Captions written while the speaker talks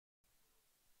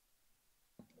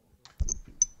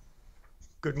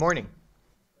Good morning.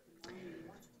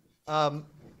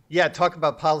 Yeah, talk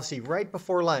about policy right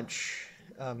before lunch.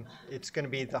 It's going to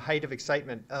be the height of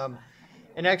excitement.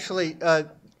 And actually,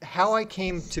 how I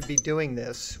came to be doing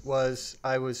this was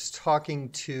I was talking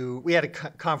to, we had a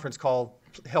conference call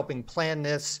helping plan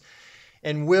this,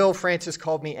 and Will Francis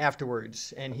called me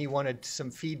afterwards, and he wanted some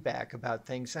feedback about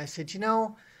things. And I said,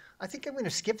 I think I'm going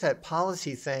to skip that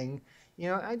policy thing.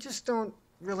 I just don't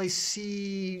really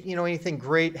see, anything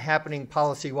great happening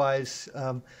policy-wise.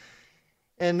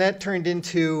 And that turned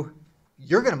into,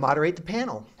 you're going to moderate the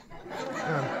panel.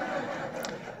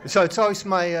 So it's always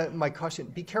my caution,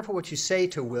 be careful what you say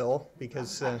to Will,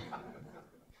 because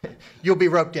you'll be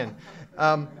roped in.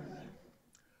 But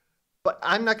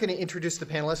I'm not going to introduce the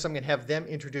panelists. I'm going to have them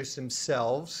introduce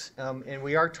themselves. And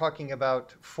we are talking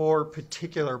about 4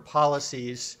 particular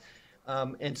policies.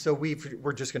 And so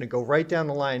we're just going to go right down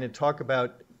the line and talk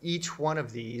about each one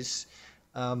of these.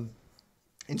 And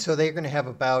so they're going to have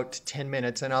about 10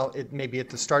 minutes. And maybe at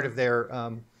the start of their,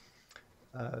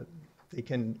 they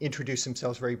can introduce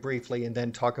themselves very briefly and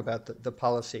then talk about the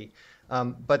policy.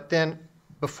 But then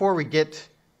before we get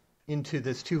into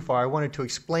this too far, I wanted to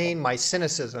explain my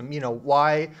cynicism.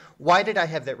 Why did I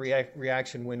have that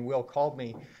reaction when Will called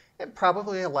me? And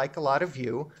probably like a lot of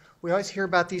you, we always hear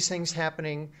about these things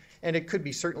happening, and it could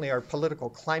be certainly our political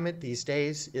climate these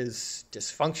days is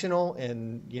dysfunctional,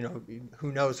 and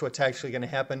who knows what's actually going to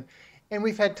happen. And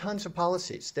we've had tons of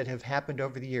policies that have happened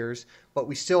over the years, but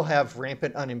we still have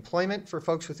rampant unemployment for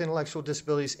folks with intellectual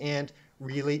disabilities and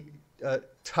really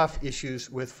tough issues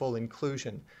with full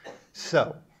inclusion.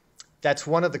 So that's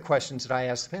one of the questions that I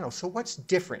asked the panel. So what's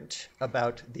different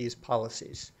about these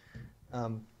policies?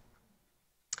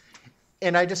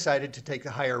 And I decided to take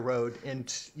the higher road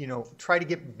and try to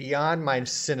get beyond my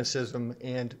cynicism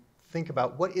and think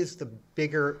about what is the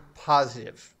bigger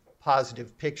positive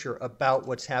picture about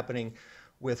what's happening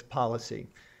with policy.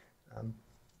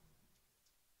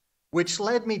 Which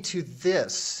led me to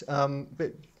this,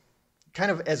 but kind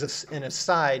of as an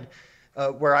aside,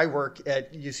 where I work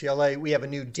at UCLA, we have a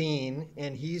new dean,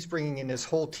 and he's bringing in this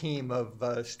whole team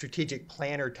of strategic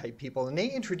planner type people. And they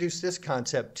introduced this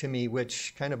concept to me,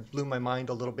 which kind of blew my mind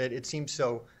a little bit. It seems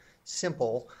so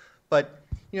simple, but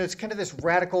it's kind of this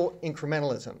radical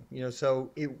incrementalism.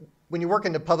 When you work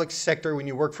in the public sector, when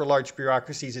you work for large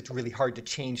bureaucracies, it's really hard to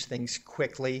change things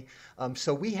quickly.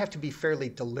 So we have to be fairly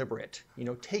deliberate,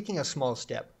 taking a small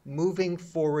step, moving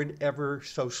forward ever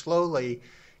so slowly,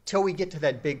 till we get to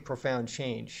that big, profound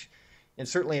change. And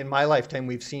certainly in my lifetime,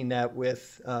 we've seen that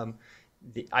with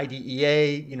the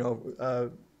IDEA,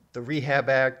 the Rehab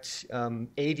Act,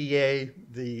 ADA,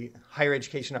 the Higher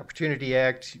Education Opportunity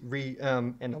Act,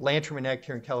 and the Lanterman Act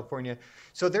here in California.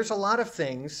 So there's a lot of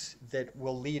things that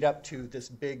will lead up to this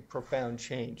big, profound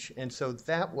change. And so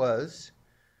that was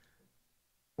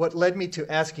what led me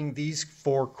to asking these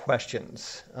 4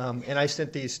 questions. And I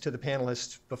sent these to the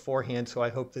panelists beforehand, so I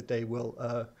hope that they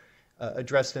will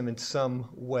address them in some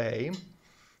way.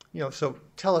 So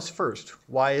tell us first,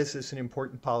 why is this an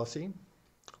important policy?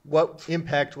 What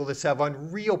impact will this have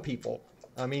on real people?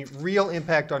 I mean, real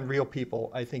impact on real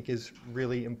people, I think, is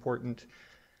really important.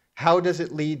 How does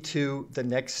it lead to the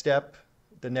next step,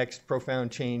 the next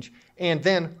profound change? And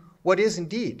then, what is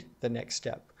indeed the next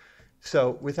step?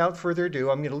 So without further ado,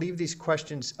 I'm going to leave these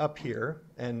questions up here,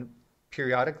 and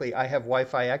periodically I have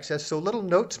Wi-Fi access, so little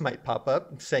notes might pop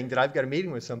up saying that I've got a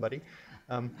meeting with somebody.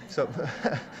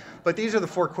 But these are the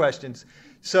 4 questions.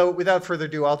 So without further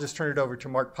ado, I'll just turn it over to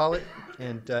Mark Polit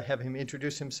and have him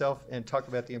introduce himself and talk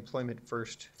about the Employment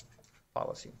First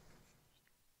policy.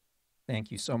 Thank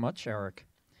you so much, Eric.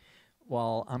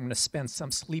 Well, I'm going to spend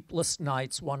some sleepless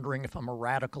nights wondering if I'm a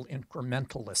radical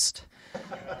incrementalist.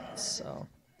 So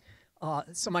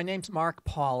my name's Mark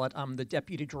Polit. I'm the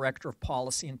Deputy Director of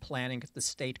Policy and Planning at the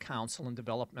State Council on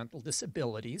Developmental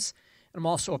Disabilities. And I'm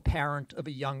also a parent of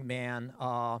a young man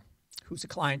who's a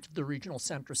client of the regional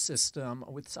center system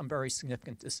with some very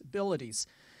significant disabilities.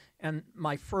 And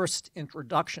my first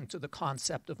introduction to the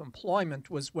concept of employment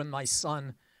was when my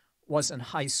son was in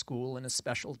high school in a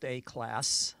special day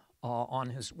class on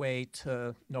his way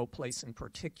to no place in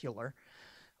particular,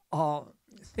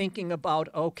 thinking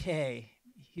about, okay,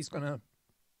 he's going to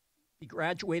be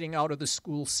graduating out of the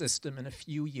school system in a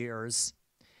few years.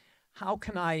 How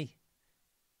can I,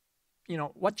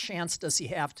 what chance does he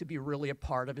have to be really a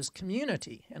part of his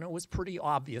community? And it was pretty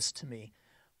obvious to me.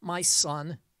 My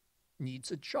son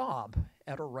needs a job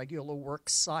at a regular work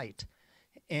site.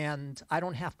 And I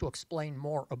don't have to explain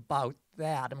more about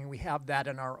that. I mean, we have that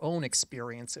in our own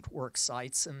experience at work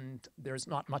sites, and there's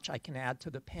not much I can add to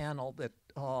the panel that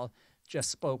just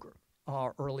spoke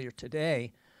earlier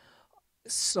today.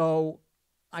 So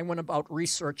I went about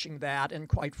researching that, and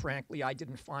quite frankly, I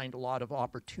didn't find a lot of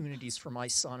opportunities for my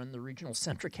son, and the regional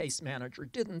center case manager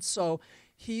didn't. So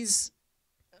he's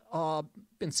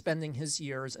been spending his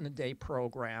years in a day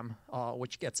program,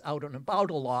 which gets out and about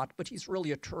a lot, but he's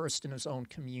really a tourist in his own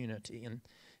community. And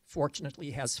fortunately,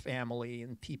 he has family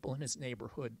and people in his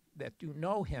neighborhood that do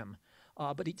know him.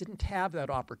 But he didn't have that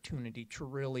opportunity to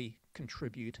really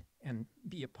contribute and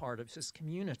be a part of his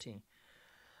community.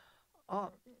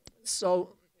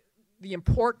 So the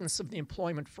importance of the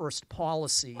Employment First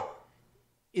policy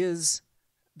is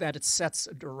that it sets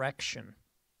a direction.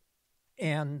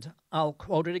 And I'll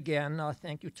quote it again.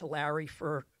 Thank you to Larry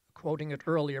for quoting it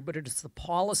earlier, but it is the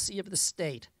policy of the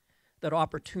state that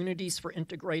opportunities for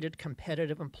integrated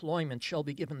competitive employment shall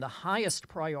be given the highest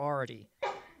priority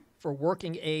for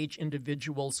working-age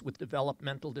individuals with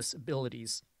developmental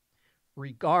disabilities,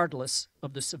 regardless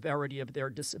of the severity of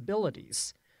their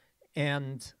disabilities.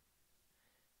 And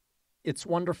it's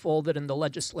wonderful that in the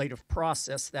legislative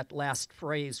process that last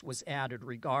phrase was added,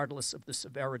 regardless of the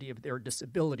severity of their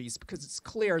disabilities, because it's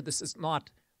clear this is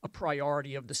not a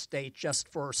priority of the state just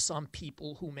for some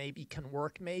people who maybe can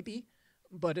work,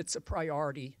 but it's a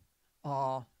priority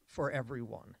for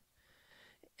everyone.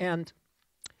 And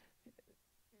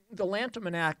the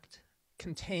Latham Act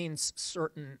contains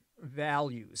certain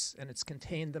values, and it's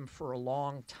contained them for a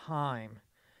long time.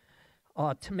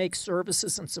 To make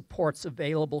services and supports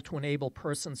available to enable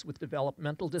persons with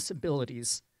developmental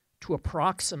disabilities to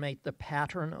approximate the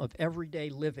pattern of everyday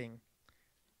living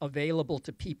available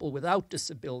to people without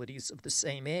disabilities of the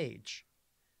same age,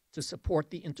 to support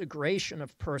the integration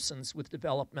of persons with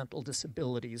developmental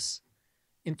disabilities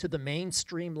into the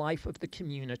mainstream life of the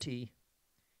community,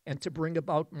 and to bring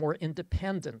about more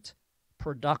independent,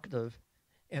 productive,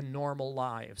 and normal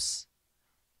lives.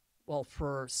 Well,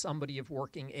 for somebody of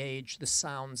working age, this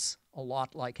sounds a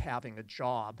lot like having a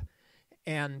job.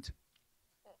 And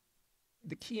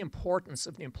the key importance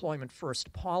of the Employment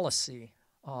First policy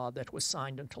that was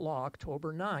signed into law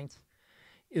October 9th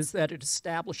is that it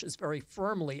establishes very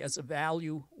firmly as a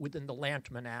value within the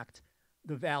Latham Act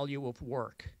the value of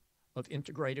work, of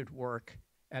integrated work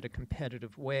at a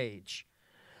competitive wage.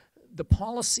 The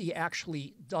policy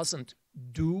actually doesn't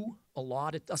do a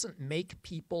lot. It doesn't make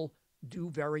people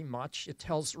do very much. It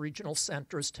tells regional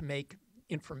centers to make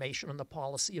information on the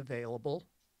policy available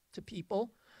to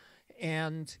people.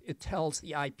 And it tells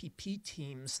the IPP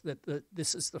teams that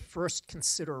this is the first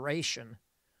consideration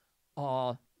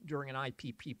during an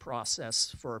IPP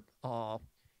process for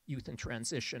youth in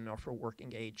transition or for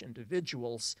working age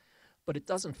individuals. But it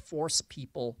doesn't force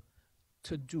people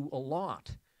to do a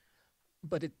lot.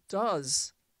 But it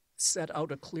does set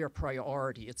out a clear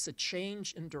priority. It's a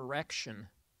change in direction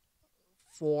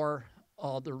for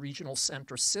the regional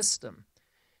center system.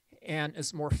 And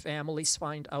as more families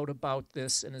find out about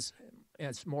this, and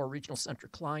as more regional center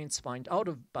clients find out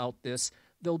about this,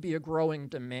 there'll be a growing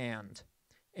demand.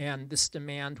 And this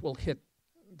demand will hit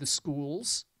the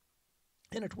schools,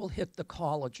 and it will hit the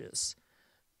colleges,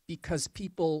 because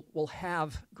people will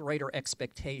have greater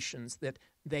expectations that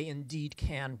they indeed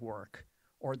can work,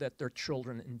 or that their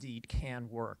children indeed can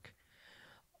work.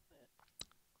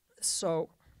 So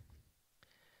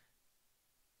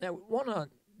now, I want to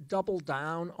double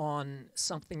down on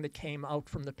something that came out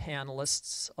from the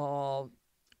panelists. Our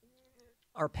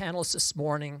panelists this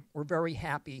morning were very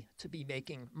happy to be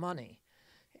making money.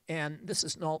 And this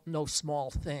is no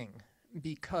small thing,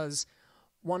 because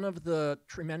one of the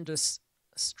tremendous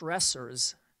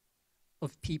stressors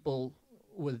of people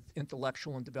with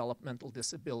intellectual and developmental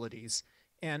disabilities,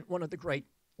 and one of the great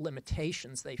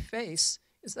limitations they face,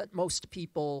 is that most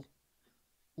people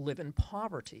live in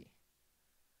poverty.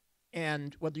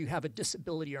 And whether you have a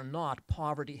disability or not,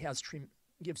 poverty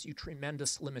gives you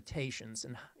tremendous limitations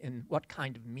in what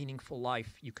kind of meaningful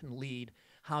life you can lead,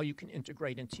 how you can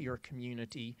integrate into your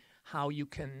community, how you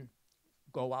can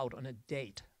go out on a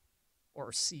date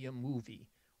or see a movie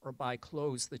or buy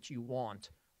clothes that you want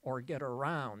or get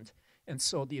around. And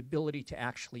so the ability to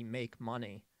actually make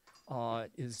money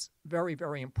is very,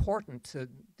 very important to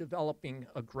developing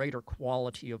a greater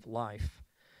quality of life.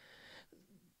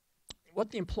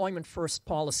 What the Employment First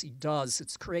policy does,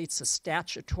 it creates a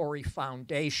statutory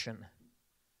foundation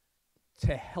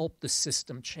to help the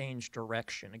system change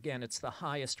direction. Again, it's the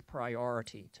highest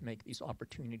priority to make these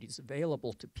opportunities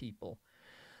available to people.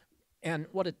 And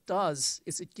what it does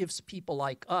is it gives people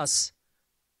like us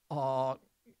more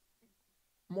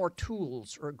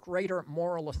tools or greater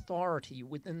moral authority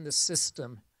within the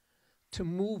system to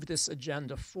move this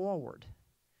agenda forward.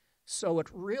 So it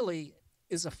really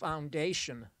is a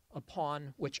foundation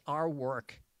upon which our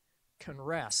work can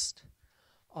rest.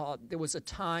 There was a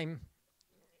time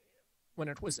when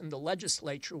it was in the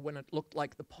legislature when it looked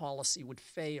like the policy would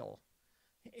fail,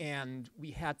 and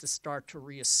we had to start to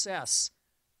reassess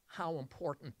how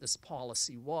important this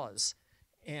policy was.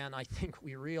 And I think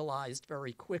we realized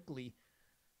very quickly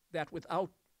that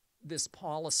without this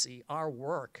policy, our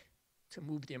work to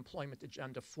move the employment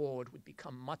agenda forward would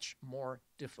become much more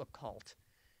difficult.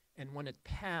 And when it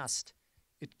passed,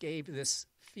 it gave this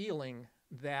feeling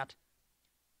that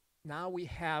now we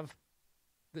have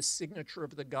the signature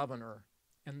of the governor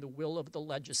and the will of the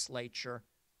legislature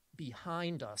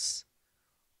behind us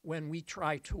when we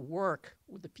try to work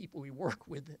with the people we work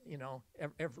with,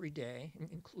 every day,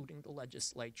 including the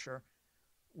legislature.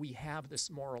 We have this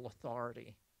moral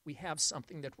authority. We have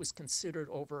something that was considered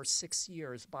over 6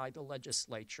 years by the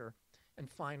legislature and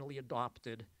finally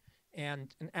adopted.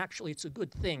 And actually, it's a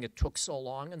good thing it took so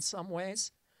long in some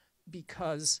ways,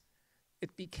 because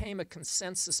it became a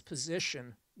consensus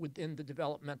position within the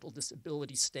developmental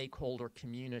disability stakeholder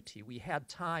community. We had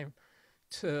time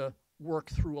to work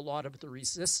through a lot of the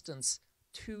resistance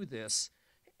to this,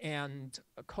 and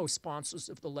co-sponsors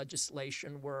of the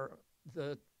legislation were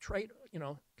the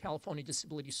California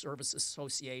Disability Services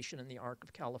Association and the ARC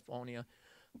of California,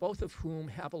 both of whom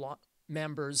have a lot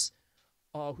members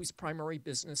whose primary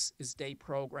business is day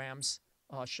programs,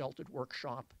 sheltered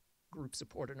workshop,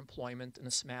 group-supported employment, and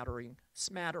a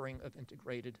smattering of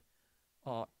integrated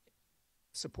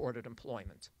supported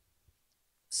employment.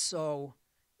 So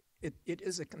it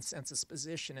is a consensus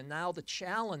position, and now the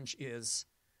challenge is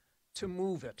to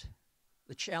move it.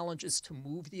 The challenge is to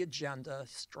move the agenda,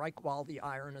 strike while the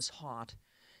iron is hot,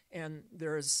 and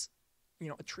there's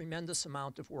a tremendous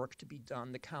amount of work to be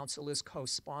done. The council is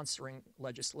co-sponsoring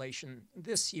legislation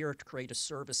this year to create a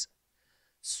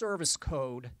service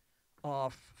code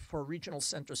for regional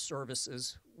center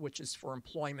services, which is for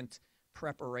employment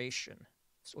preparation,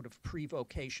 sort of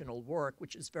pre-vocational work,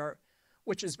 which is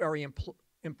very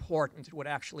important. It would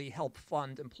actually help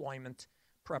fund employment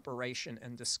preparation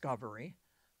and discovery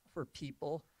for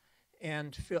people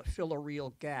and fill a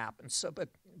real gap. And so, but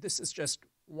this is just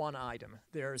one item.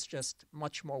 There's just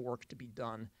much more work to be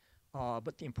done.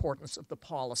 But the importance of the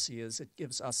policy is it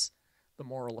gives us the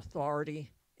moral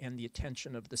authority and the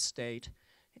attention of the state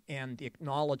and the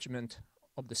acknowledgement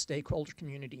of the stakeholder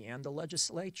community and the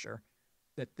legislature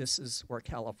that this is where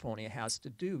California has to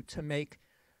do to make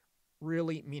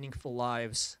really meaningful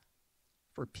lives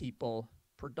for people,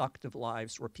 productive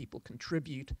lives where people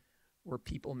contribute, where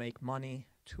people make money,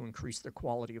 to increase their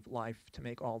quality of life, to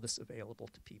make all this available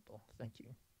to people. Thank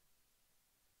you.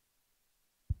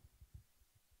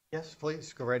 Yes,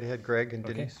 please, go right ahead, Greg and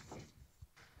Denise.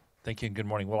 Thank you and good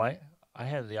morning. Well, I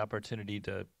had the opportunity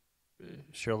to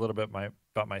share a little bit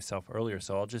about myself earlier,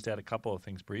 so I'll just add a couple of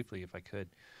things briefly if I could.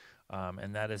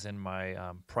 And that is in my,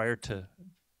 prior to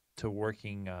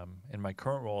working in my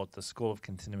current role at the School of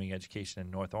Continuing Education in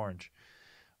North Orange,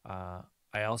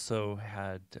 I also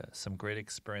had some great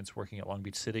experience working at Long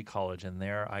Beach City College, and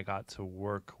there I got to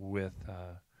work with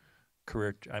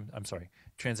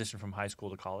transition from high school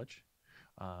to college.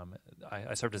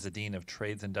 I served as a dean of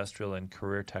trades, industrial, and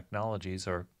career technologies,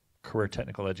 or career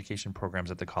technical education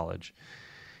programs at the college,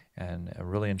 and I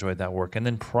really enjoyed that work. And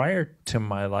then prior to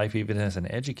my life, even as an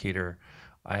educator,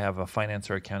 I have a finance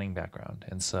or accounting background,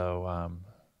 and so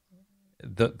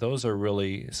those are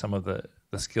really some of the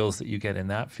skills that you get in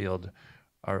that field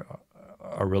are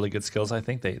really good skills. I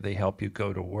think they help you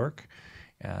go to work,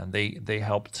 and they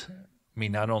helped me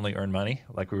not only earn money,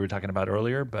 like we were talking about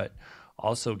earlier, but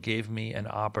also gave me an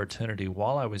opportunity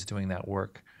while I was doing that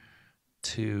work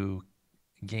to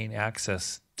gain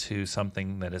access to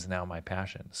something that is now my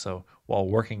passion. So while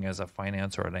working as a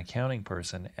finance or an accounting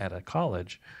person at a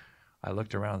college, I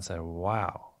looked around and said,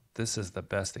 wow, this is the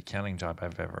best accounting job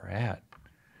I've ever had.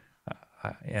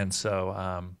 And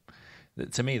so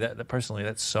to me, that personally,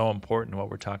 that's so important what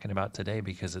we're talking about today,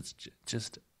 because it's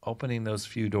just opening those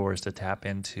few doors to tap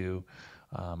into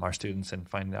our students and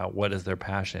find out what is their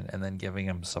passion, and then giving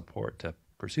them support to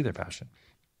pursue their passion.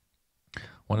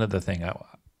 One other thing,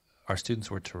 our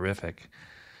students were terrific,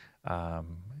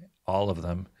 all of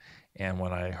them. And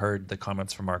when I heard the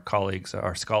comments from our colleagues,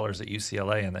 our scholars at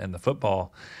UCLA and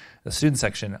the student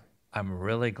section, I'm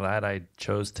really glad I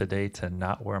chose today to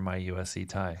not wear my USC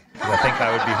tie, because I think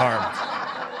I would be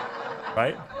harmed,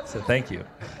 right? So thank you.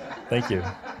 Thank you.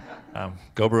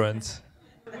 Go Bruins.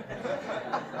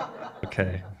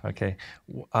 Okay.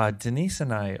 Denise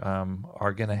and I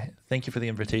are going to thank you for the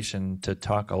invitation to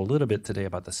talk a little bit today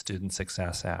about the Student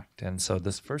Success Act. And so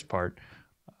this first part,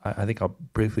 I think I'll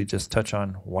briefly just touch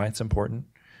on why it's important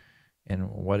and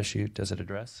what issue does it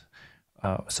address.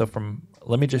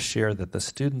 Let me just share that the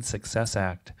Student Success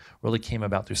Act really came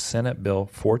about through Senate Bill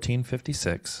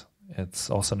 1456. It's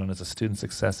also known as the Student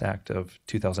Success Act of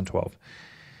 2012.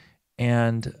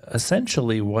 And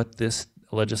essentially what this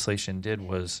legislation did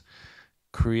was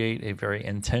create a very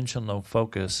intentional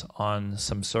focus on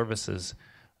some services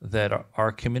that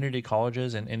our community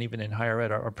colleges and even in higher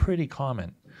ed are pretty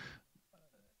common.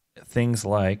 Things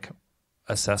like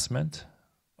assessment,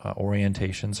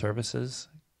 orientation services,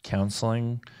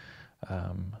 counseling,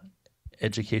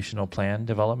 educational plan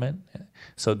development.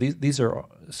 So these are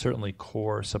certainly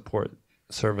core support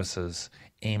services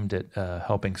aimed at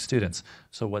helping students.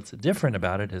 So what's different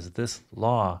about it is this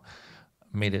law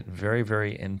made it very,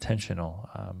 very intentional.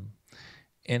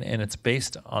 And it's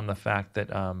based on the fact that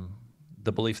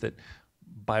the belief that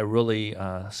by really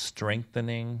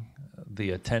strengthening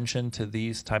the attention to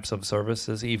these types of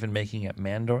services, even making it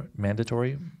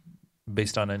mandatory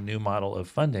based on a new model of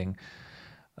funding,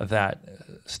 that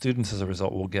students as a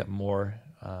result will get more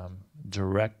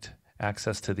direct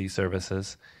access to these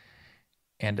services.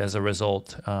 And as a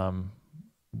result,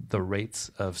 the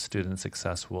rates of student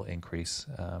success will increase.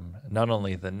 Not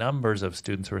only the numbers of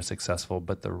students who are successful,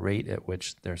 but the rate at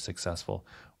which they're successful.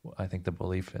 I think the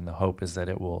belief and the hope is that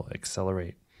it will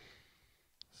accelerate.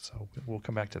 So we'll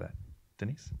come back to that.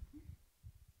 Denise?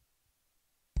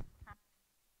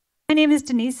 My name is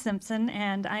Denise Simpson,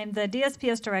 and I'm the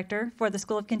DSPS director for the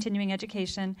School of Continuing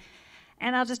Education.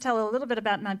 And I'll just tell a little bit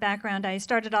about my background. I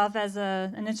started off as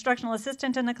an instructional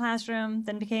assistant in the classroom,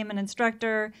 then became an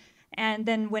instructor, and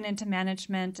then went into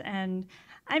management. And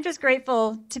I'm just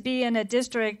grateful to be in a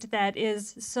district that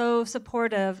is so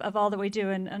supportive of all that we do.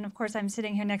 And of course, I'm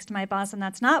sitting here next to my boss, and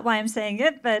that's not why I'm saying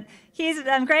it, but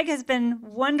Greg has been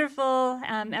wonderful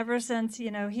ever since,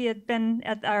 he had been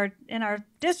in our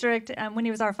district when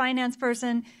he was our finance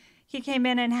person. He came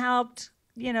in and helped,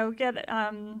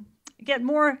 get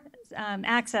more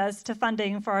access to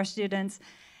funding for our students.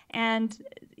 And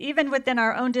even within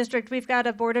our own district, we've got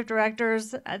a board of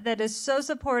directors that is so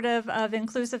supportive of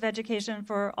inclusive education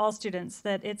for all students,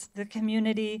 that it's the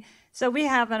community. So we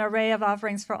have an array of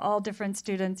offerings for all different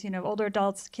students, older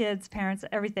adults, kids, parents,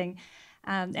 everything.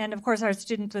 And of course, our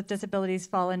students with disabilities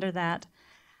fall under that.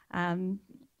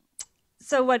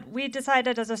 So what we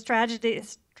decided as a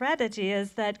strategy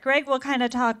is that Greg will kind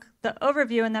of talk the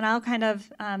overview, and then I'll kind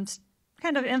of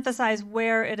emphasize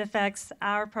where it affects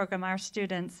our program, our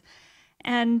students.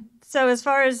 And so as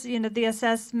far as the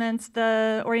assessments,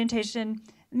 the orientation,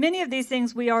 many of these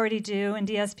things we already do in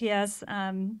DSPS.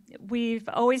 We've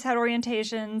always had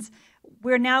orientations.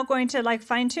 We're now going to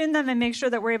fine-tune them and make sure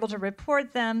that we're able to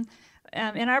report them.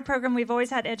 In our program, we've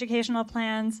always had educational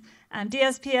plans.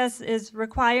 DSPS is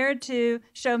required to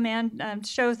show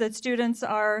that students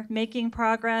are making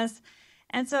progress.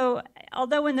 And so,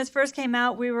 although when this first came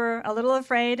out, we were a little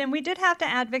afraid, and we did have to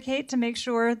advocate to make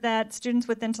sure that students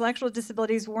with intellectual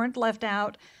disabilities weren't left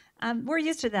out. We're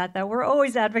used to that, though. We're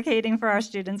always advocating for our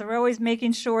students. We're always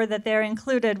making sure that they're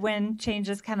included when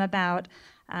changes come about.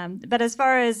 But as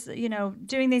far as,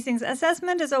 doing these things,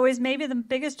 assessment is always maybe the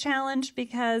biggest challenge,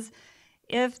 because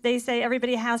if they say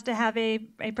everybody has to have a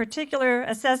particular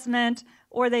assessment,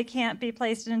 or they can't be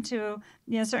placed into,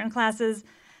 certain classes,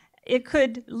 it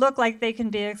could look like they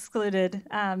can be excluded,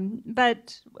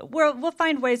 but we'll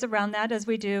find ways around that as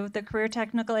we do. The career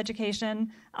technical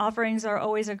education offerings are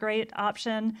always a great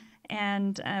option,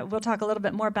 and we'll talk a little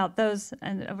bit more about those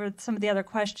and over some of the other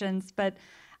questions. But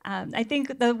I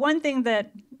think the one thing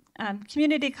that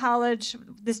community college,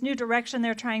 this new direction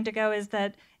they're trying to go, is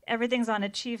that everything's on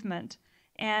achievement.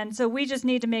 And so we just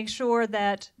need to make sure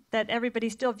that everybody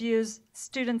still views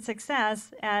student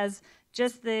success as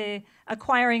just the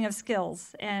acquiring of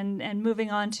skills and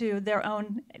moving on to their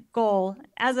own goal,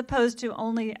 as opposed to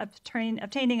only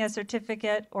obtaining a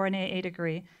certificate or an AA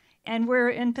degree. And we're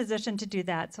in position to do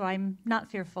that, so I'm not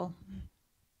fearful.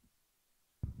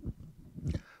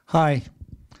 Hi,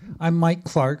 I'm Mike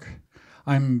Clark.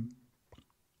 I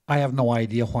have no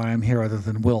idea why I'm here other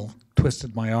than Will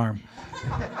twisted my arm.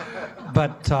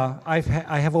 But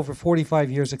I have over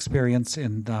 45 years experience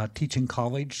in teaching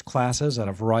college classes at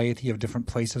a variety of different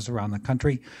places around the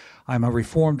country. I'm a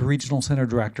Reformed Regional Center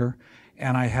Director,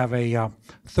 and I have a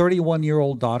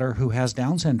 31-year-old daughter who has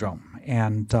Down syndrome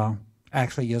and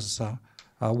actually is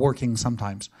working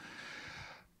sometimes.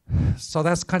 So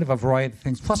that's kind of a variety of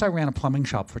things. Plus, I ran a plumbing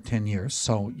shop for 10 years.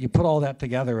 So you put all that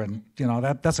together, and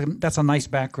that's a nice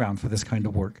background for this kind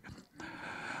of work.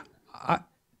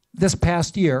 This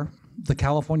past year, the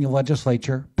California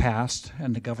legislature passed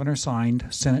and the governor signed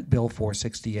Senate Bill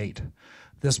 468.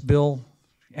 This bill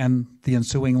and the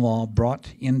ensuing law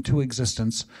brought into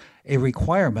existence a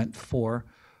requirement for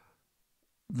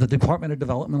the Department of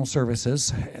Developmental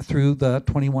Services through the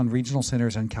 21 regional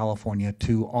centers in California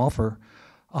to offer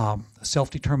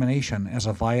self-determination as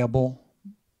a viable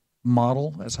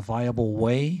model, as a viable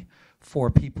way for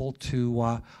people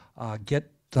to get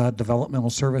developmental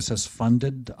services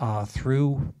funded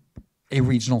through a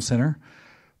regional center,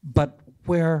 but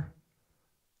where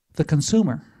the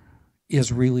consumer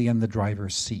is really in the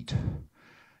driver's seat.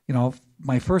 You know,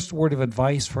 my first word of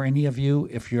advice for any of you,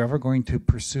 if you're ever going to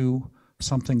pursue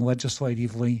something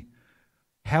legislatively,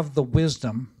 have the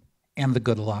wisdom and the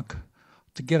good luck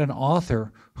to get an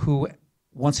author who,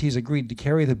 once he's agreed to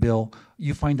carry the bill,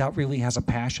 you find out really has a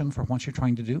passion for what you're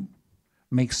trying to do.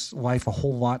 Makes life a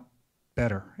whole lot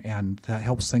better, and that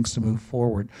helps things to move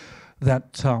forward.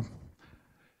 That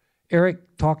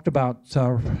Eric talked about,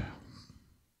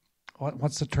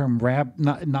 what's the term,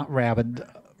 not rabid,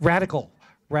 radical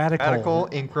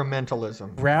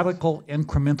incrementalism. Radical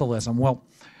incrementalism. Well,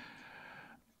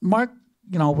 Mark,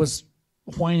 was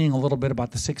whining a little bit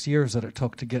about the 6 years that it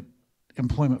took to get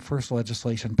employment first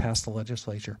legislation past the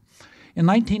legislature. In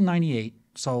 1998,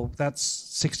 so that's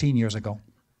 16 years ago,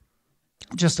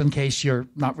 just in case you're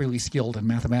not really skilled in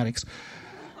mathematics,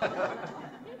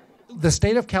 the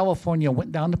state of California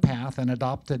went down the path and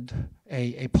adopted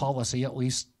a policy, at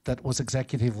least that was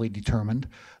executively determined,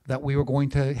 that we were going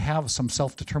to have some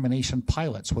self-determination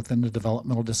pilots within the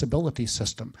developmental disability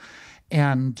system.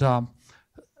 And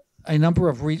a number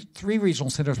of three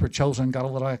regional centers were chosen, got a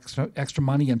little extra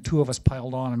money, and 2 of us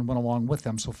piled on and went along with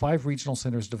them. So 5 regional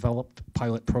centers developed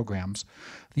pilot programs.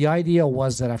 The idea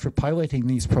was that after piloting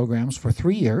these programs for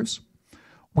 3 years,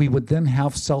 we would then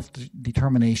have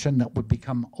self-determination that would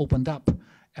become opened up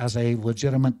as a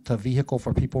legitimate vehicle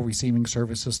for people receiving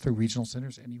services through regional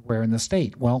centers anywhere in the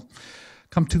state. Well,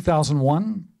 come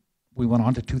 2001, we went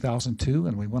on to 2002,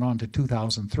 and we went on to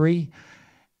 2003.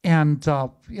 And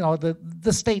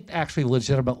the state actually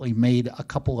legitimately made a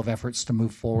couple of efforts to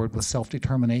move forward with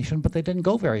self-determination, but they didn't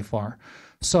go very far.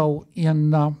 So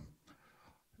in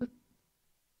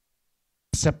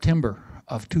September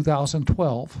of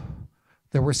 2012,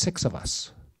 there were 6 of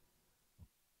us,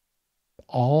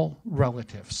 all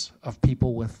relatives of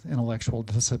people with intellectual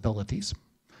disabilities.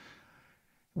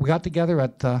 We got together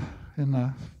at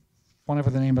whatever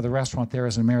the name of the restaurant there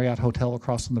is, in Marriott Hotel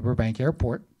across from the Burbank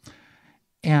Airport.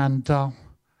 And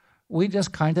we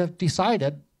just kind of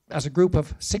decided, as a group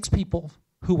of 6 people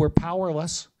who were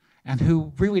powerless and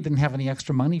who really didn't have any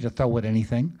extra money to throw at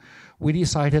anything, we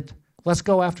decided, let's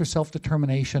go after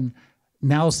self-determination.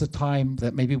 Now's the time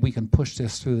that maybe we can push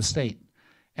this through the state.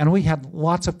 And we had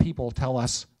lots of people tell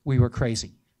us we were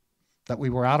crazy, that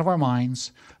we were out of our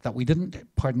minds, that we didn't,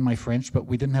 pardon my French, but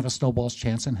we didn't have a snowball's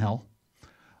chance in hell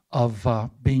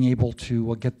of being able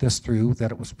to get this through,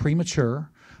 that it was premature,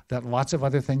 that lots of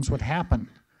other things would happen.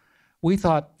 We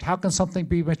thought, how can something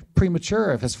be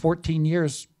premature if it's 14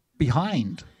 years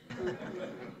behind?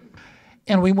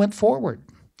 And we went forward.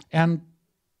 And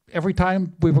every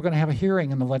time we were going to have a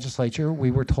hearing in the legislature,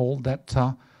 we were told that,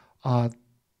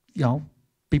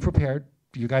 be prepared,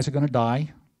 you guys are going to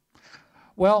die.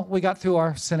 Well, we got through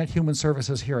our Senate Human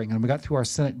Services hearing, and we got through our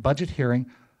Senate budget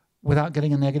hearing without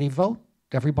getting a negative vote.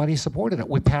 Everybody supported it.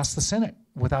 We passed the Senate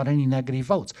without any negative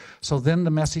votes. So then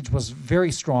the message was very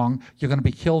strong, you're going to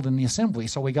be killed in the Assembly.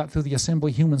 So we got through the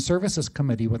Assembly Human Services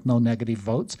Committee with no negative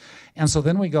votes. And so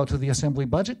then we go to the Assembly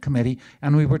Budget Committee,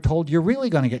 and we were told, you're really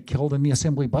going to get killed in the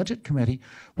Assembly Budget Committee.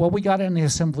 Well, we got in the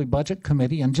Assembly Budget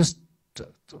Committee, and just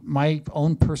my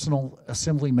own personal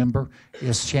Assembly member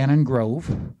is Shannon Grove.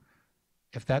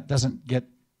 If that doesn't get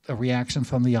a reaction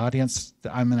from the audience,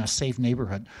 I'm in a safe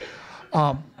neighborhood.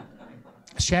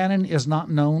 Shannon is not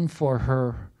known for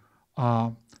her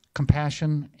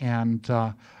compassion and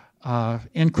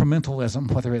incrementalism,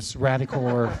 whether it's radical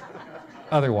or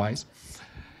otherwise.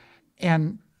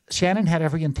 And Shannon had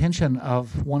every intention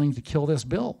of wanting to kill this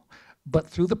bill. But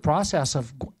through the process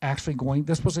of actually going,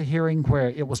 this was a hearing where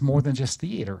it was more than just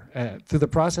theater. Through the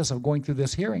process of going through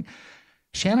this hearing,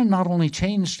 Shannon not only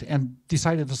changed and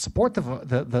decided to support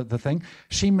the thing,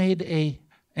 she made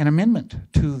an amendment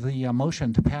to the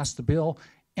motion to pass the bill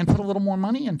and put a little more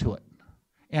money into it.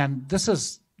 And this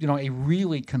is, a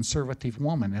really conservative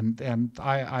woman, and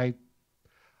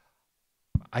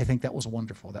I think that was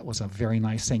wonderful. That was a very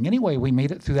nice thing. Anyway, we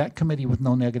made it through that committee with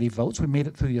no negative votes. We made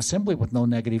it through the Assembly with no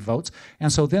negative votes.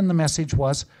 And so then the message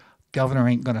was, governor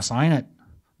ain't going to sign it.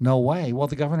 No way. Well,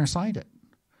 the governor signed it.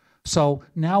 So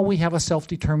now we have a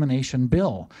self-determination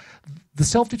bill. The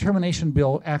self-determination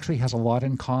bill actually has a lot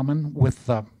in common with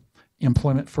the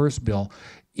Employment First bill.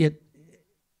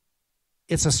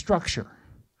 it's a structure,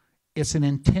 it's an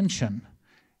intention,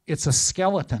 it's a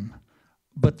skeleton,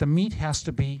 but the meat has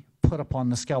to be put upon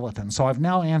the skeleton. So I've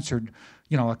now answered,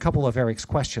 a couple of Eric's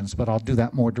questions, but I'll do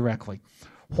that more directly.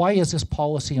 Why is this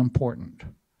policy important?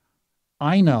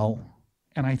 I know,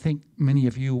 and I think many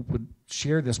of you would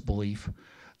share this belief,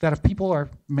 that if people are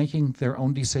making their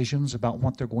own decisions about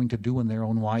what they're going to do in their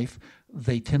own life,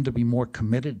 they tend to be more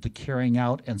committed to carrying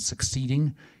out and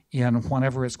succeeding in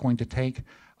whatever it's going to take.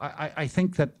 I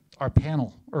think that our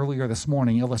panel earlier this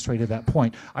morning illustrated that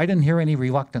point. I didn't hear any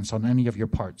reluctance on any of your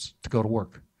parts to go to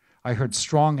work. I heard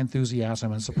strong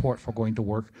enthusiasm and support for going to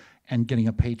work and getting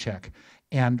a paycheck.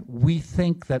 And we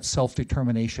think that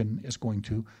self-determination is going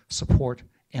to support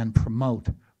and promote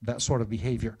that sort of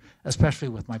behavior, especially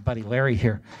with my buddy Larry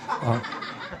here.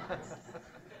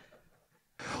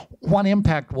 What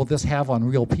impact will this have on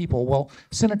real people? Well,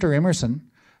 Senator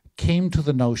Emerson came to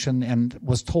the notion and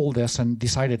was told this and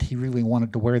decided he really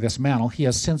wanted to wear this mantle. He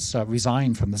has since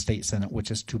resigned from the state senate, which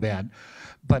is too bad.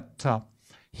 But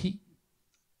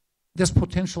this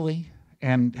potentially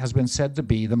and has been said to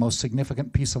be the most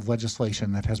significant piece of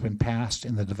legislation that has been passed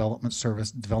in the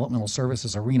developmental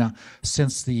services arena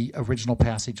since the original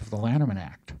passage of the Lanterman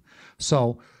Act.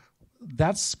 So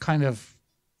that's kind of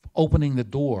opening the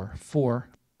door for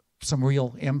some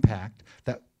real impact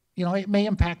that, it may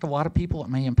impact a lot of people, it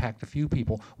may impact a few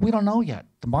people. We don't know yet.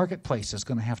 The marketplace is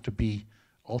going to have to be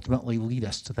ultimately lead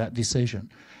us to that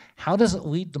decision. How does it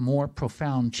lead to more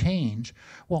profound change?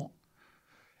 Well,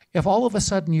 if all of a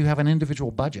sudden you have an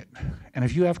individual budget, and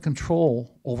if you have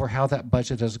control over how that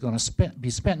budget is going to be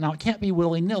spent, now it can't be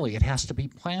willy-nilly, it has to be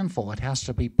planful, it has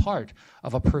to be part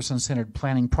of a person-centered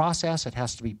planning process, it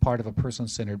has to be part of a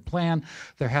person-centered plan,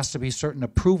 there has to be certain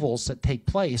approvals that take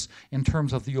place in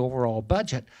terms of the overall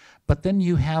budget, but then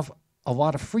you have a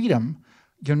lot of freedom.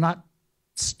 You're not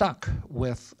stuck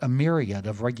with a myriad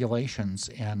of regulations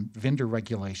and vendor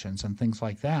regulations and things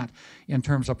like that in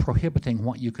terms of prohibiting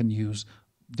what you can use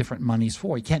different monies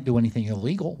for. You can't do anything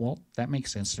illegal. Well, that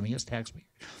makes sense to me. It's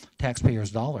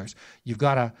taxpayers' dollars. You've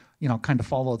got to, kind of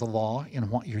follow the law in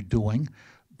what you're doing.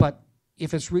 But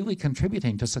if it's really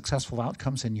contributing to successful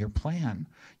outcomes in your plan,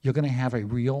 you're going to have a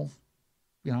real,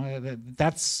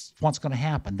 that's what's going to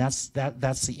happen. That's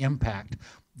the impact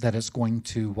that it's going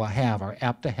to have or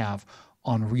apt to have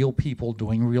on real people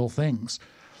doing real things.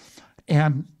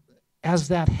 And as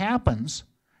that happens,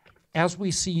 as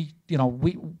we see,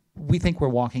 we think we're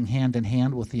walking hand in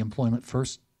hand with the employment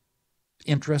first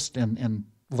interest and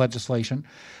legislation,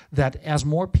 that as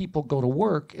more people go to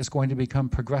work, it's going to become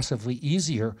progressively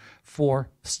easier for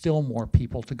still more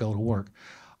people to go to work.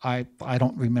 I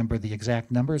don't remember the exact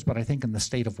numbers, but I think in the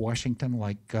state of Washington,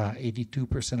 like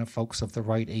 82% of folks of the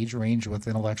right age range with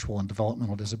intellectual and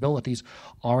developmental disabilities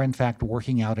are in fact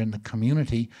working out in the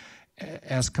community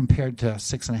as compared to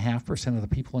 6.5% of the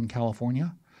people in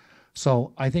California.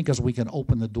 So I think as we can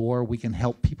open the door, we can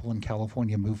help people in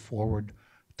California move forward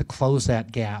to close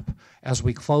that gap. As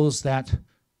we close that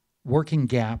working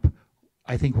gap,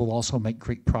 I think we'll also make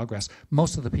great progress.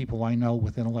 Most of the people I know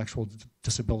with intellectual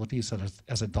disabilities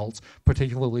as adults,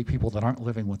 particularly people that aren't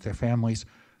living with their families,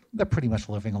 they're pretty much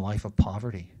living a life of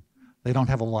poverty. They don't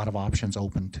have a lot of options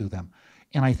open to them.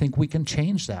 And I think we can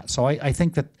change that. So I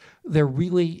think that there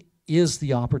really is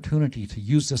the opportunity to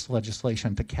use this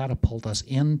legislation to catapult us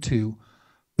into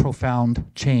profound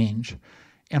change.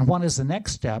 And what is the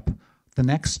next step? The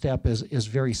next step is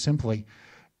very simply,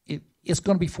 it's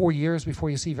going to be 4 years before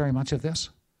you see very much of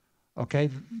this, okay?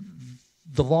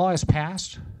 The law is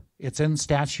passed. It's in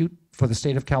statute for the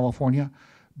state of California.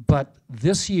 But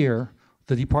this year,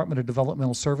 the Department of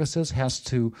Developmental Services has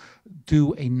to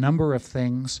do a number of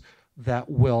things that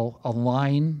will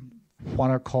align what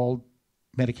are called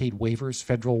Medicaid waivers,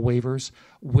 federal waivers,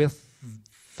 with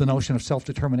the notion of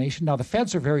self-determination. Now, the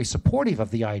feds are very supportive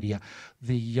of the idea.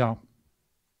 The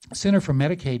Center for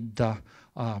Medicaid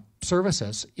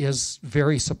Services is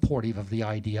very supportive of the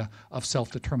idea of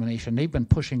self-determination. They've been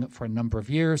pushing it for a number of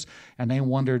years, and they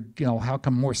wondered, how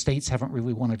come more states haven't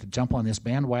really wanted to jump on this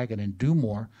bandwagon and do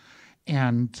more?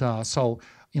 And so,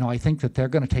 I think that they're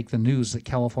going to take the news that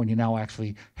California now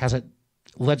actually has it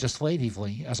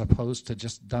legislatively as opposed to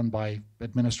just done by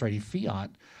administrative fiat.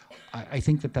 I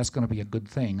think that that's going to be a good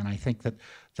thing, and I think that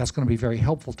that's going to be very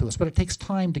helpful to us. But it takes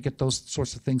time to get those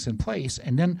sorts of things in place,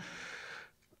 and then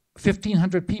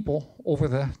 1,500 people over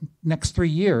the next 3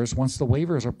 years, once the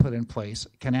waivers are put in place,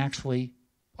 can actually,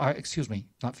 not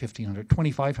 1,500,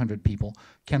 2,500 people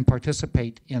can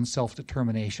participate in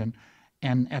self-determination,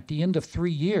 and at the end of 3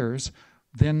 years,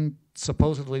 then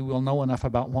supposedly we'll know enough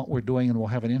about what we're doing and we'll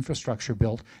have an infrastructure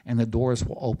built and the doors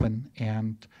will open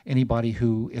and anybody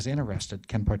who is interested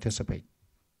can participate.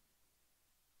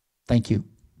 Thank you.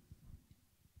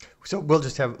 So we'll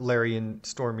just have Larry and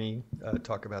Stormy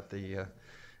talk about the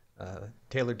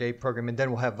Taylor Day program, and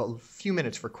then we'll have a few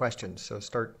minutes for questions. So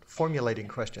start formulating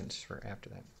questions for after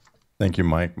that. Thank you,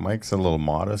 Mike. Mike's a little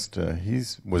modest. He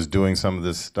was doing some of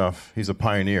this stuff. He's a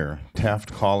pioneer.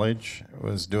 Taft College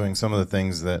was doing some of the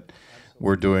things that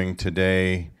we're doing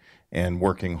today and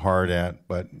working hard at,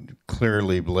 but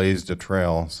clearly blazed a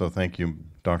trail. So thank you,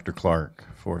 Dr. Clark,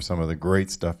 for some of the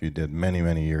great stuff you did many,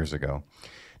 many years ago.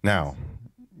 Now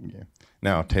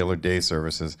Taylor Day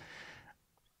Services.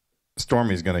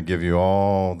 Stormy's going to give you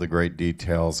all the great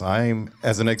details.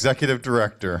 As an executive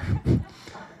director,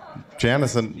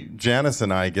 Janice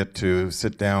and I get to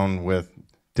sit down with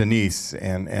Denise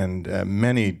and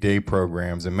many day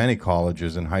programs in many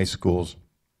colleges and high schools,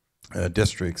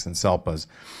 districts and SELPAs,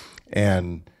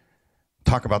 and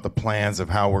talk about the plans of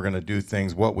how we're going to do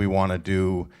things, what we want to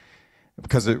do,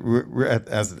 because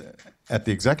at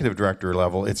the executive director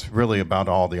level, it's really about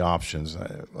all the options.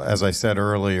 As I said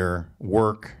earlier,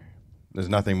 work, there's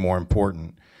nothing more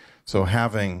important. So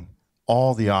having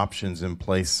all the options in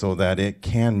place so that it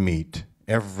can meet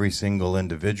every single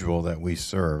individual that we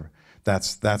serve,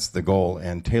 that's the goal.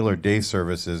 And Taylor Day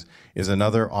Services is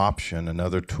another option,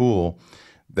 another tool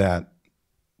that,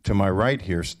 to my right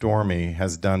here, Stormy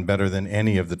has done better than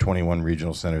any of the 21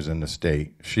 regional centers in the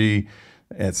state. She,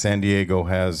 at San Diego,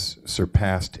 has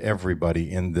surpassed everybody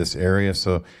in this area.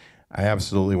 So I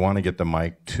absolutely want to get the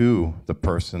mic to the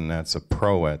person that's a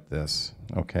pro at this.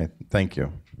 Okay, thank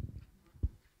you.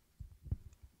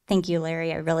 Thank you,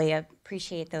 Larry. I really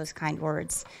appreciate those kind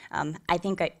words. I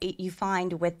think you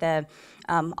find with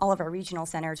all of our regional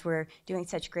centers, we're doing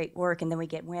such great work, and then we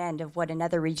get wind of what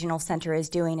another regional center is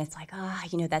doing. It's like,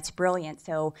 that's brilliant.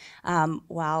 So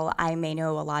while I may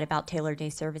know a lot about Taylor Day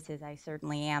Services, I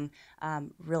certainly am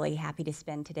really happy to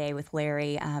spend today with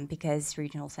Larry because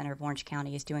Regional Center of Orange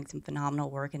County is doing some phenomenal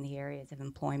work in the areas of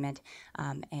employment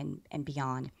and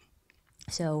beyond.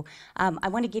 So I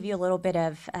want to give you a little bit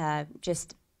of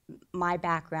just my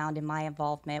background and my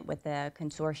involvement with the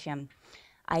consortium.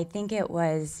 I think it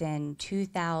was in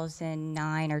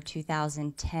 2009 or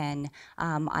 2010,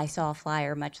 I saw a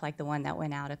flyer much like the one that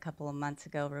went out a couple of months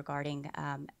ago regarding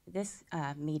this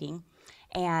meeting.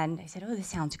 And I said, oh, this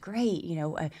sounds great.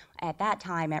 At that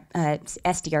time at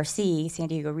SDRC, San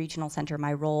Diego Regional Center,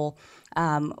 my role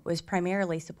was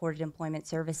primarily supported employment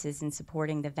services and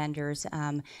supporting the vendors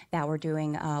that were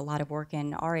doing a lot of work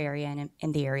in our area and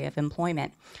in the area of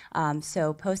employment.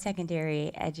 So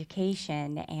post-secondary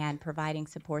education and providing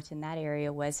supports in that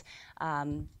area was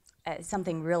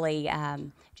something really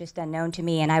just unknown to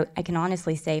me. And I can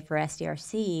honestly say for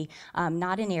SDRC,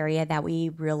 not an area that we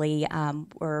really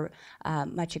were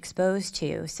much exposed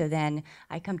to. So then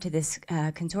I come to this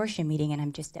consortium meeting and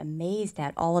I'm just amazed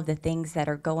at all of the things that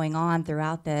are going on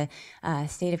throughout the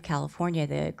state of California,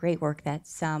 the great work that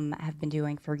some have been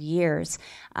doing for years.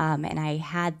 And I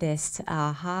had this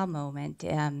aha moment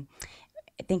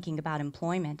thinking about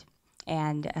employment.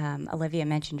 And Olivia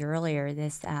mentioned earlier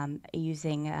this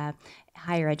using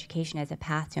higher education as a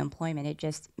path to employment. It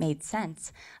just made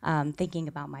sense thinking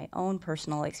about my own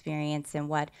personal experience and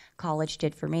what college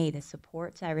did for me. The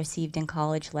supports I received in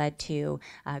college led to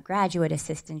graduate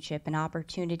assistantship and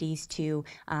opportunities to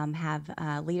have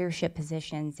leadership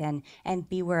positions and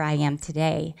be where I am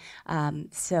today.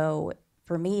 So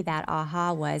for me, that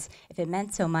aha was, if it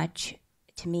meant so much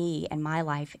to me and my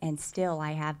life, and still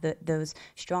I have those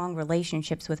strong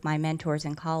relationships with my mentors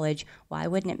in college, why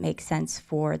wouldn't it make sense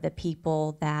for the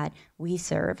people that we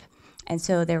serve? And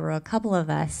so there were a couple of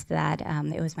us that,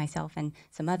 it was myself and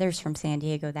some others from San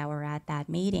Diego that were at that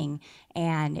meeting,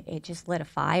 and it just lit a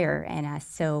fire in us.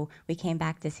 So we came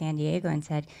back to San Diego and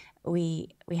said, we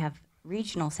have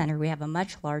regional center, we have a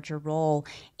much larger role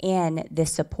in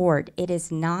this support. It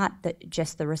is not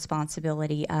just the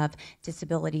responsibility of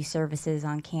disability services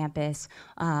on campus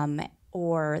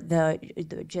or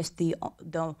just the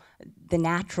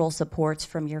natural supports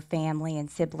from your family and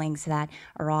siblings that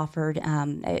are offered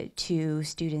to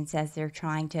students as they're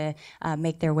trying to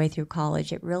make their way through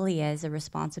college. It really is a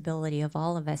responsibility of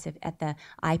all of us. If at the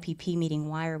IPP meeting,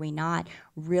 why are we not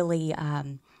really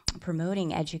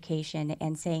promoting education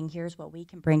and saying, here's what we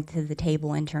can bring to the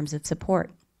table in terms of support?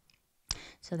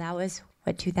 So that was,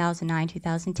 2009,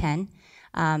 2010.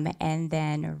 And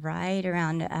then right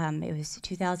around, it was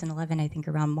 2011, I think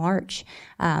around March,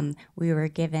 we were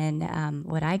given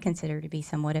what I consider to be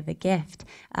somewhat of a gift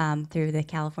through the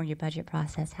California budget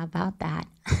process. How about that?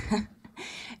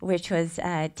 which was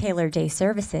tailored day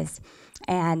services.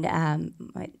 And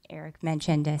what Eric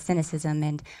mentioned, cynicism,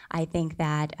 and I think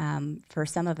that for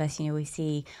some of us, we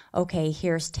see, okay,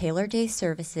 here's tailored day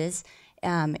services.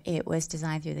 It was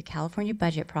designed through the California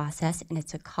budget process, and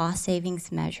it's a cost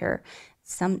savings measure.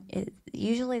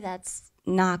 Usually that's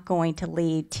not going to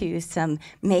lead to some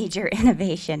major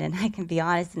innovation, and I can be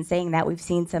honest in saying that. We've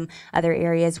seen some other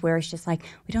areas where it's just like,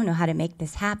 we don't know how to make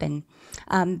this happen.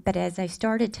 But as I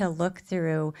started to look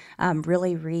through,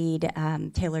 really read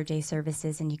tailored day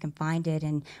services, and you can find it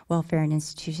in Welfare and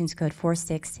Institutions Code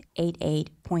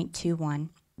 4688.21.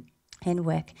 in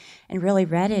WIC, and really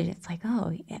read it, it's like,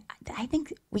 oh, I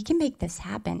think we can make this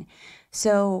happen.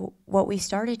 So what we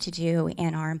started to do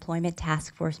in our employment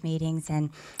task force meetings and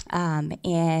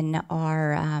in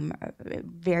our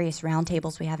various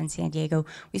roundtables we have in San Diego,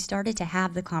 we started to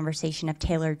have the conversation of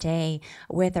tailored day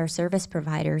with our service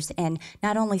providers, and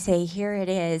not only say, here it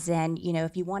is, and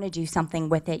if you want to do something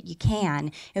with it, you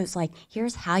can. It was like,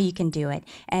 here's how you can do it.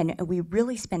 And we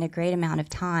really spent a great amount of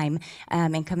time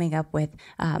in coming up with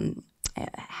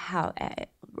how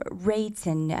rates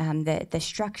and the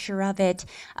structure of it,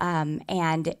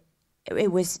 and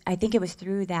I think it was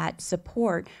through that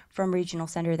support from Regional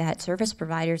Center that service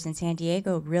providers in San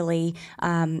Diego really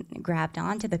grabbed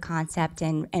onto the concept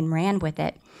and ran with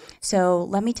it. So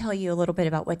let me tell you a little bit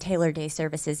about what tailored day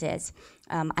services is.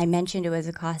 I mentioned it was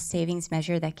a cost savings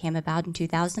measure that came about in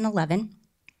 2011,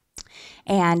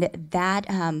 and that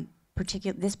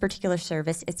this particular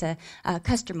service, it's a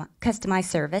customized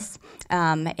service.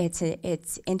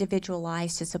 It's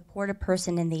individualized to support a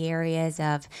person in the areas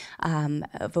of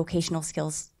vocational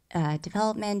skills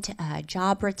development,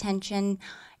 job retention,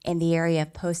 in the area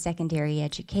of post-secondary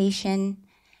education,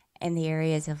 in the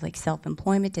areas of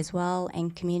self-employment as well,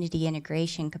 and community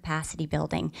integration, capacity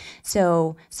building.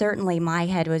 So certainly my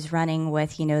head was running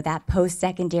with, that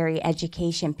post-secondary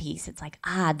education piece. It's like,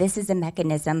 this is a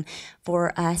mechanism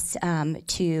for us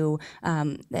to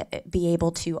be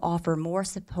able to offer more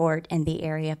support in the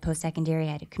area of post-secondary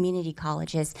at community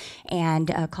colleges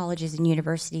and colleges and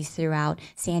universities throughout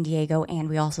San Diego, and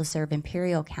we also serve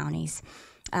Imperial counties.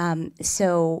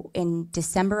 So in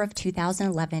December of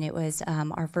 2011, it was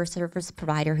our first service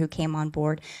provider who came on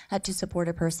board to support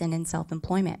a person in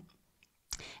self-employment.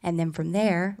 And then from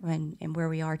there, and where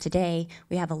we are today,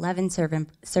 we have 11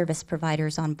 service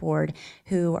providers on board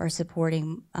who are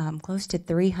supporting close to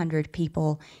 300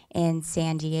 people in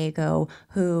San Diego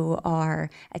who are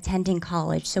attending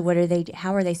college. So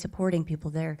how are they supporting people?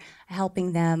 They're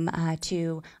helping them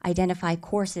to identify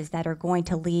courses that are going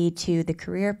to lead to the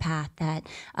career path that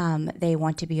they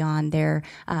want to be on. They're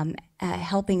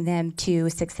helping them to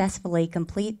successfully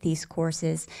complete these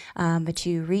courses,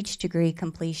 to reach degree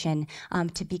completion,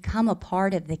 to become a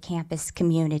part of the campus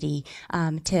community,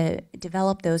 to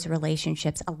develop those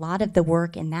relationships. A lot of the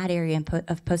work in that area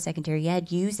of post-secondary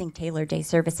ed using tailored day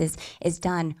services is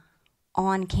done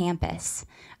on campus.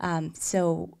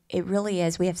 So it really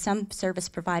is. We have some service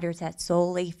providers that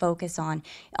solely focus on,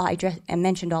 I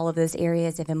mentioned all of those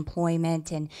areas of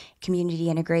employment and community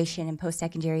integration and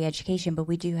post-secondary education, but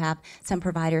we do have some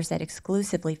providers that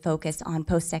exclusively focus on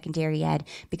post-secondary ed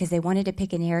because they wanted to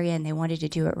pick an area and they wanted to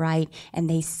do it right, and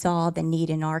they saw the need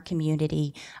in our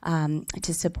community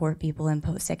to support people in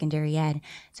post-secondary ed.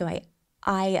 So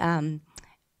I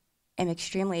am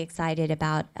extremely excited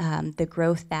about the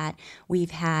growth that we've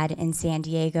had in San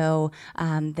Diego,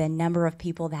 the number of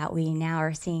people that we now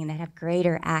are seeing that have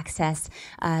greater access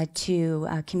to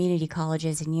community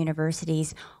colleges and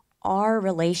universities. Our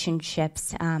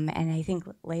relationships, and I think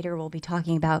later we'll be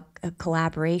talking about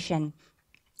collaboration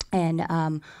and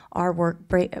our work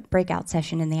breakout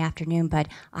session in the afternoon, but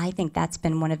I think that's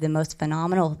been one of the most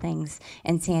phenomenal things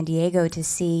in San Diego to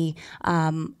see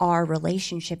our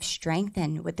relationship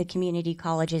strengthen with the community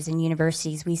colleges and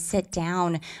universities. We sit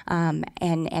down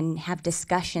and have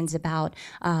discussions about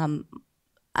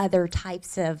other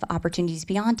types of opportunities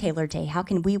beyond tailored day. How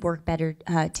can we work better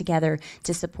together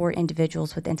to support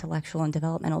individuals with intellectual and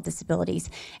developmental disabilities?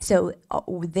 So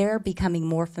they're becoming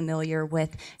more familiar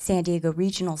with San Diego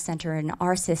Regional Center and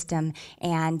our system,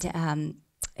 and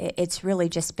it's really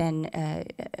just been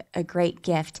a great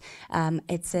gift.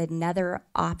 It's another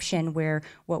option where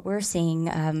what we're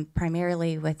seeing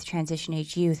primarily with transition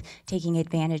age youth taking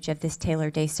advantage of this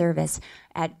tailored day service.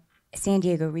 At San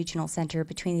Diego Regional Center,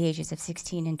 between the ages of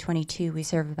 16 and 22, we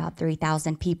serve about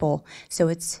 3,000 people. So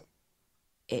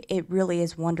it really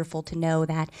is wonderful to know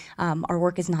that our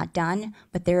work is not done,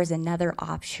 but there is another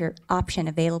option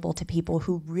available to people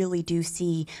who really do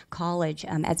see college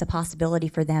as a possibility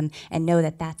for them and know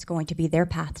that that's going to be their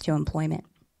path to employment.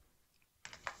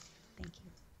 Thank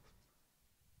you.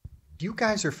 You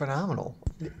guys are phenomenal.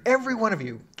 Every one of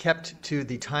you kept to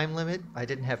the time limit. I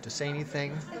didn't have to say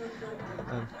anything.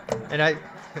 And I...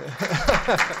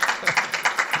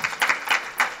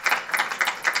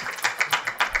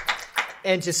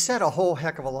 And just said a whole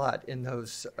heck of a lot in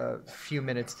those few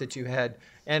minutes that you had.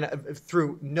 And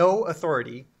through no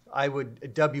authority, I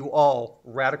would dub you all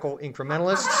radical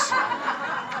incrementalists.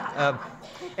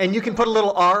 And you can put a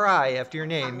little RI after your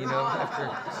name, you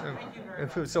know.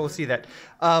 So we'll see that.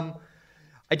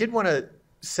 I did want to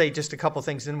say just a couple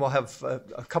things, and we'll have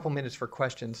a couple minutes for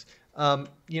questions.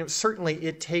 You know, certainly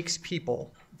it takes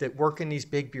people that work in these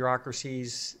big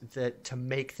bureaucracies to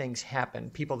make things happen.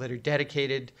 People that are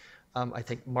dedicated. I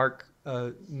think Mark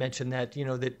mentioned that, you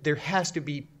know, that there have to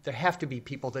be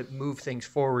people that move things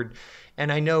forward.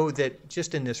 And I know that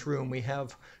just in this room we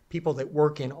have people that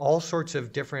work in all sorts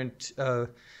of different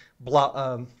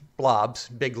blobs,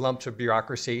 big lumps of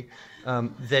bureaucracy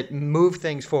that move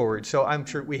things forward. So I'm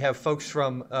sure we have folks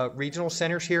from regional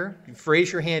centers here.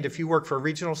 Raise your hand if you work for a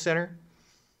regional center.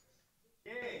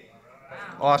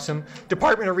 Awesome.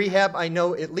 Department of Rehab, I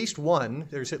know at least one.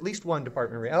 There's at least one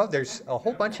Department of Rehab. Oh, there's a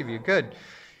whole bunch of you. Good.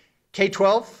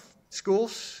 K-12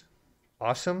 schools,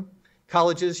 awesome.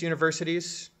 Colleges,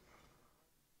 universities.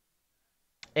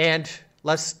 And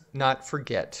let's not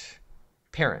forget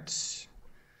parents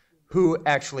who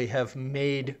actually have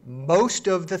made most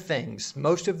of the things,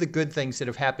 most of the good things that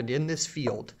have happened in this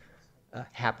field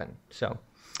happen. So.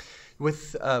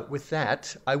 With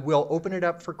that, I will open it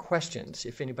up for questions.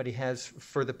 If anybody has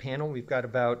for the panel, we've got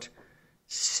about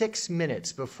 6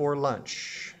 minutes before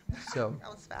lunch. So that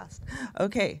was fast.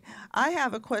 Okay, I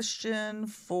have a question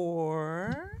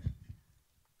for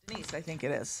Denise. I think it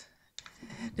is.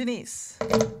 Denise,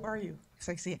 where are you? Because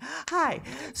I see. Hi.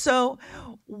 So,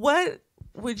 what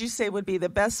would you say would be the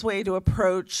best way to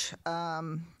approach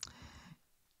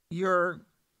your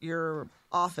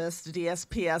office, the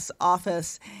DSPS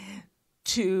office,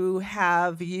 to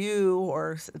have you,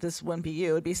 or this wouldn't be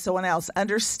you, it'd be someone else,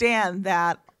 understand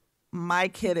that my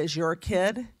kid is your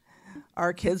kid,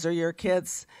 our kids are your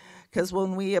kids? Because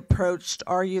when we approached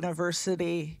our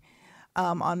university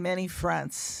on many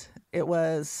fronts, it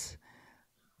was,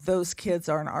 those kids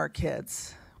aren't our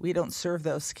kids. We don't serve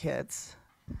those kids.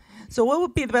 So what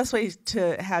would be the best way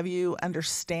to have you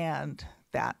understand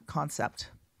that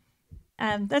concept?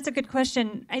 That's a good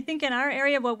question. I think in our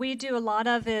area, what we do a lot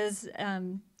of is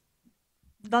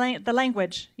the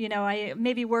language. You know, I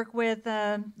maybe work with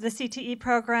the CTE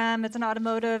program. It's an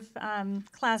automotive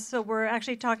class, so we're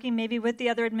actually talking maybe with the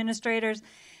other administrators,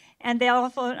 and they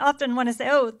often want to say,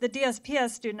 "Oh, the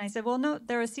DSPS student." I said, "Well, no,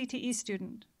 they're a CTE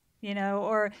student." You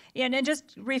know, and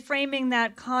just reframing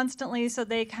that constantly so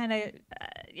they kind of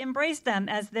embrace them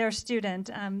as their student.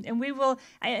 And we will,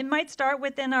 it might start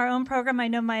within our own program. I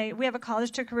know we have a college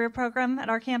to career program at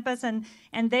our campus, and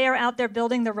they are out there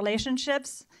building the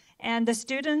relationships, and the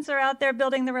students are out there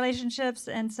building the relationships.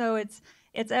 And so it's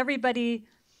everybody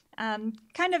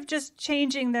kind of just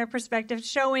changing their perspective,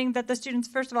 showing that the students,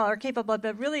 first of all, are capable,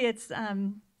 but really it's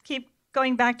keep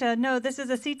going back to, no, this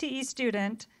is a CTE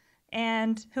student,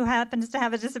 and who happens to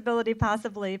have a disability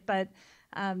possibly, but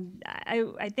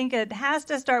I think it has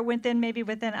to start maybe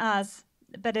within us,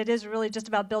 but it is really just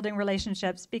about building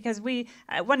relationships, because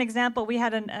one example, we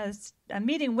had a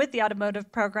meeting with the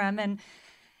automotive program,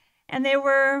 and they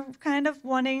were kind of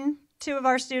wanting 2 of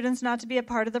our students not to be a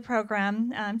part of the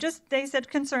program. They said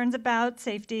concerns about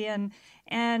safety,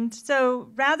 and so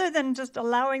rather than just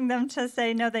allowing them to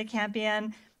say, no, they can't be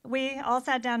in, we all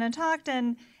sat down and talked,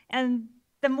 and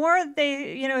the more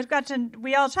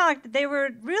we all talked, they were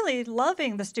really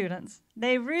loving the students.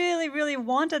 They really, really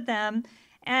wanted them.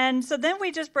 And so then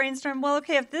we just brainstormed, well,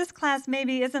 okay, if this class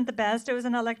maybe isn't the best, it was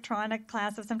an electronic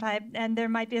class of some type, and there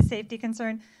might be a safety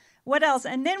concern, what else?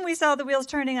 And then we saw the wheels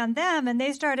turning on them, and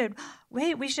they started,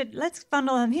 wait, let's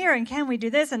funnel them here, and can we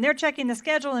do this? And they're checking the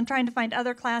schedule and trying to find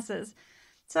other classes.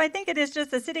 So I think it is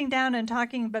just a sitting down and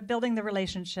talking, but building the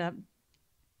relationship.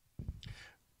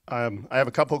 I have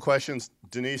a couple of questions.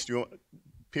 Denise,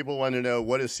 people want to know,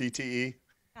 what is CTE?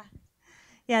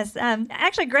 Yes,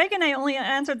 actually, Greg and I only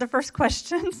answered the first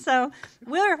question, so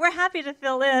we're happy to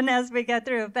fill in as we get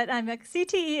through. But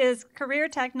CTE is Career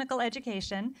Technical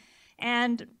Education,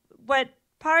 and what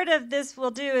part of this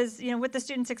will do is, with the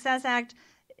Student Success Act,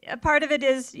 a part of it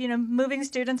is, moving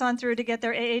students on through to get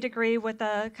their AA degree with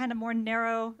a kind of more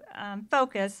narrow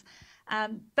focus.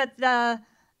 But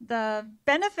the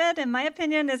benefit, in my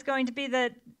opinion, is going to be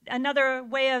that another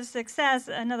way of success,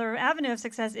 another avenue of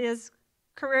success is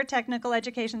career technical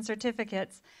education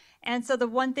certificates. And so the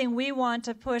one thing we want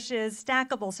to push is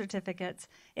stackable certificates.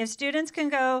 If students can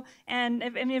go, and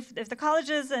if the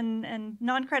colleges and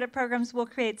non-credit programs will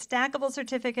create stackable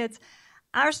certificates,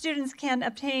 our students can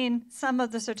obtain some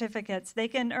of the certificates. They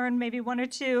can earn maybe one or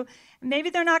two. Maybe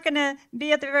they're not going to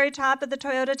be at the very top of the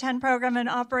Toyota 10 program and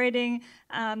operating,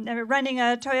 running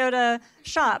a Toyota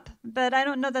shop, but I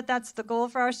don't know that that's the goal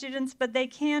for our students, but they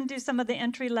can do some of the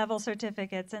entry-level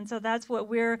certificates, and so that's what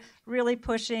we're really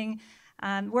pushing.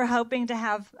 We're hoping to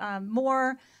have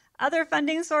more other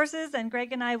funding sources, and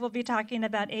Greg and I will be talking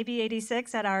about AB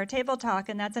 86 at our table talk,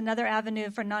 and that's another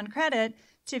avenue for non-credit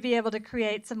to be able to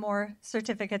create some more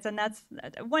certificates, and that's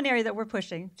one area that we're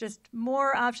pushing, just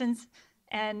more options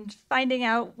and finding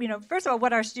out, first of all,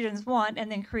 what our students want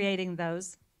and then creating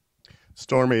those.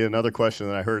 Stormy, another question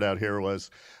that I heard out here was,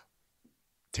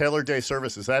 Tailored Day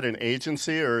Service, is that an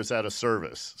agency or is that a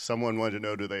service? Someone wanted to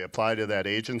know, do they apply to that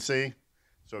agency?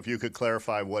 So if you could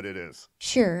clarify what it is.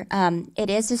 Sure. It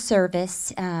is a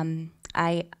service.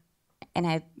 I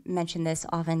mention this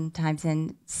oftentimes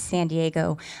in San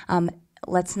Diego.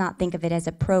 Let's not think of it as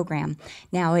a program.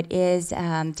 Now, it is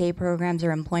day programs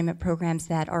or employment programs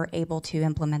that are able to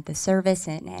implement the service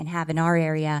and have in our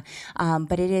area,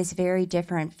 but it is very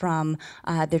different from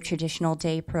the traditional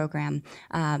day program.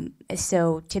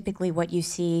 So typically what you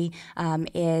see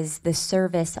is the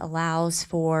service allows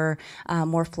for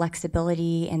more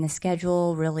flexibility in the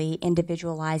schedule, really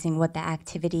individualizing what the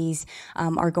activities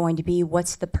are going to be,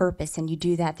 what's the purpose, and you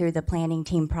do that through the planning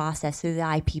team process, through the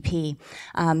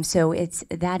IPP. So it's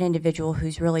that individual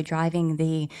who's really driving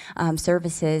the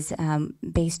services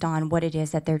based on what it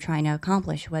is that they're trying to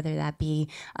accomplish, whether that be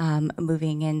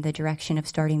moving in the direction of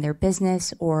starting their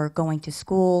business or going to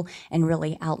school and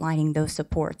really outlining those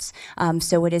supports.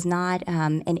 So it is not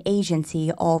an agency,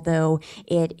 although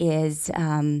it is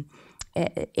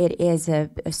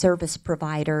a service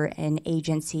provider, an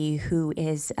agency who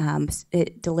is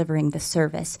delivering the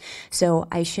service. So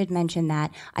I should mention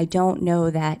that I don't know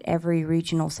that every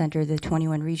regional center, the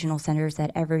 21 regional centers,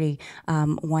 that every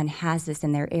one has this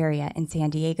in their area. In San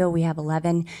Diego, we have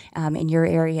 11. In your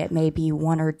area, it may be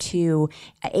 1 or 2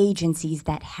 agencies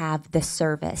that have the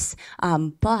service.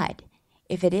 But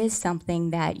if it is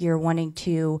something that you're wanting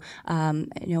to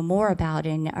know more about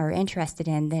and are interested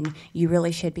in, then you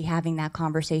really should be having that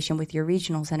conversation with your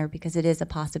regional center, because it is a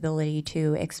possibility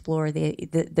to explore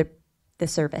the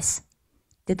service.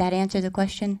 Did that answer the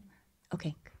question?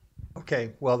 Okay.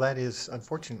 Okay, well, that is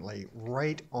unfortunately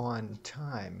right on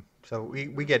time. So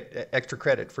we get extra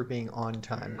credit for being on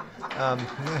time.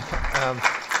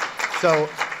 So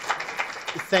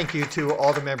thank you to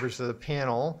all the members of the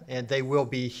panel, and they will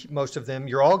be, most of them,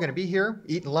 you're all going to be here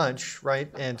eating lunch, right?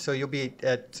 And so you'll be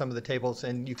at some of the tables,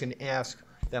 and you can ask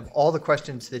them all the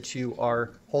questions that you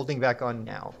are holding back on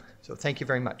now. So thank you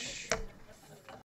very much.